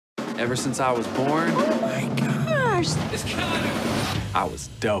Ever since I was born, Oh my gosh! it's killing it. I was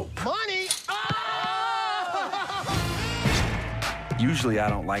dope. Money! Usually I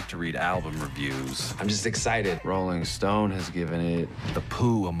don't like to read album reviews. I'm just excited. Rolling Stone has given it the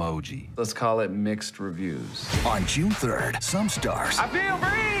poo emoji. Let's call it mixed reviews. On June 3rd, some stars I feel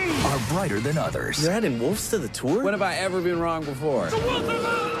free! are brighter than others. You're adding wolves to the tour? When have I ever been wrong before?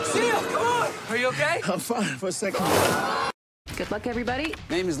 Seal, come on! Are you okay? I'm fine for a second. Good luck, everybody.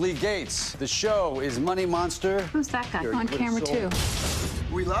 Name is Lee Gates. The show is Money Monster. Who's that guy? On camera, too.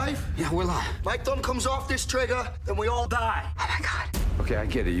 We live? Yeah, we're live. My thumb comes off this trigger, then we all die. Oh, my God. Okay, I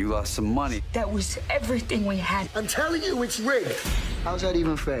get it. You lost some money. That was everything we had. I'm telling you, it's rigged. How's that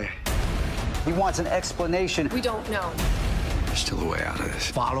even fair? He wants an explanation. We don't know. There's still a way out of this.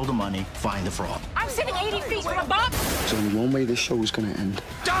 Follow the money, find the fraud. I'm sitting 80 feet from a box. There's only one way this show is gonna end.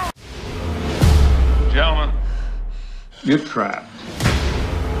 Gentlemen, you're trapped.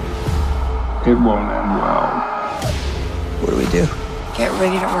 It won't end well. What do we do? Get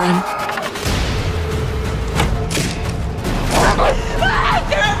ready to run.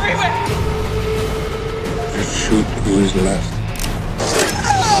 They're everywhere! Just shoot who is left.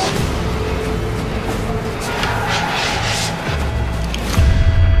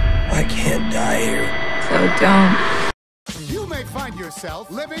 I can't die here. So don't. You may find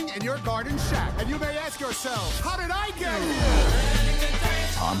yourself living in your garden shack, and you may ask yourself, how did I get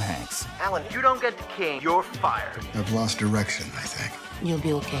here? Tom Hanks. Alan, if you don't get the king, you're fired. I've lost direction, I think. You'll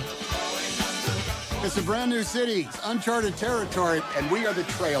be okay. It's a brand new city, it's uncharted territory, and we are the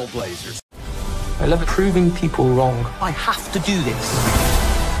trailblazers. I love proving people wrong. I have to do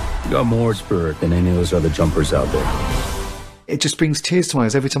this. You got more spirit than any of those other jumpers out there. It just brings tears to my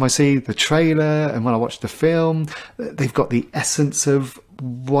eyes every time I see the trailer and when I watch the film. They've got the essence of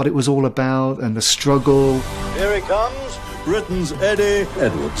what it was all about and the struggle. Here he comes, Britain's Eddie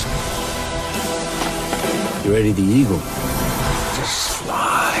Edwards. You ready, the eagle? Just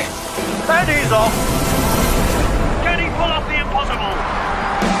fly. Eddie's off! Can he pull off the impossible?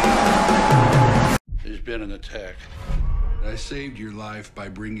 There's been an attack. I saved your life by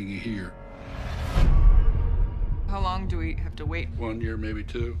bringing you here. How long do we have to wait? 1 year, maybe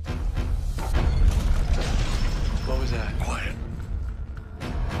 2. What was that? Quiet.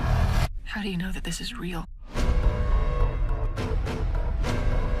 How do you know that this is real?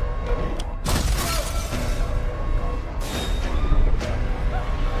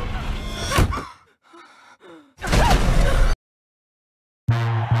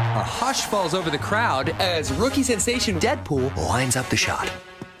 A hush falls over the crowd as rookie sensation Deadpool lines up the shot.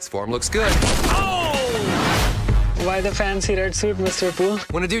 His form looks good. Why the fancy red suit, Mr. Poole?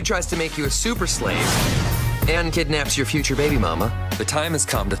 When a dude tries to make you a super slave and kidnaps your future baby mama, the time has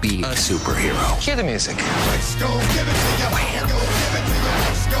come to be a superhero. Hear the music.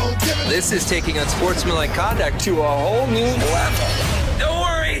 This is taking unsportsmanlike conduct to a whole new level. Don't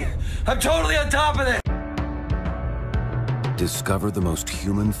worry, I'm totally on top of it. Discover the most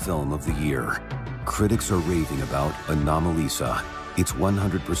human film of the year. Critics are raving about Anomalisa. It's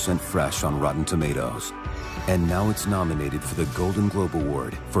 100% fresh on Rotten Tomatoes. And now it's nominated for the Golden Globe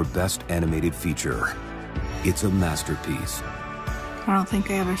Award for Best Animated Feature. It's a masterpiece. I don't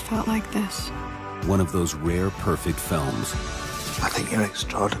think I ever felt like this. One of those rare, perfect films. I think you're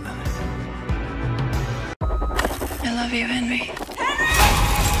extraordinary. I love you, Henry.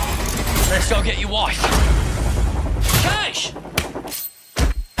 Let's go get you washed. Cash!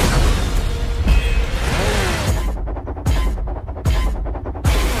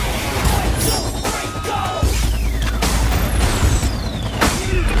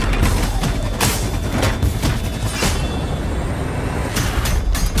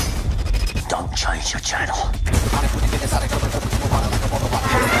 Don't change your channel.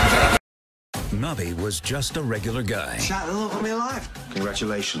 Nobby was just a regular guy. Shot the love of my life.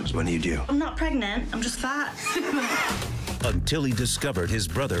 Congratulations, when are you due? I'm not pregnant, I'm just fat. Until he discovered his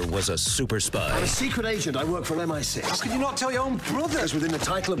brother was a super spy. I'm a secret agent. I work for MI6. How can you not tell your own brother? Because within the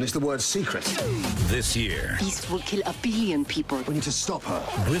title of this, the word secret. This year, Beast will kill 1 billion people. We need to stop her.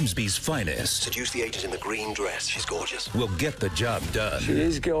 Grimsby's finest Seduce the agent in the green dress. She's gorgeous. will get the job done. She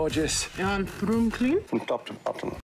is gorgeous. On broom clean? From top to bottom.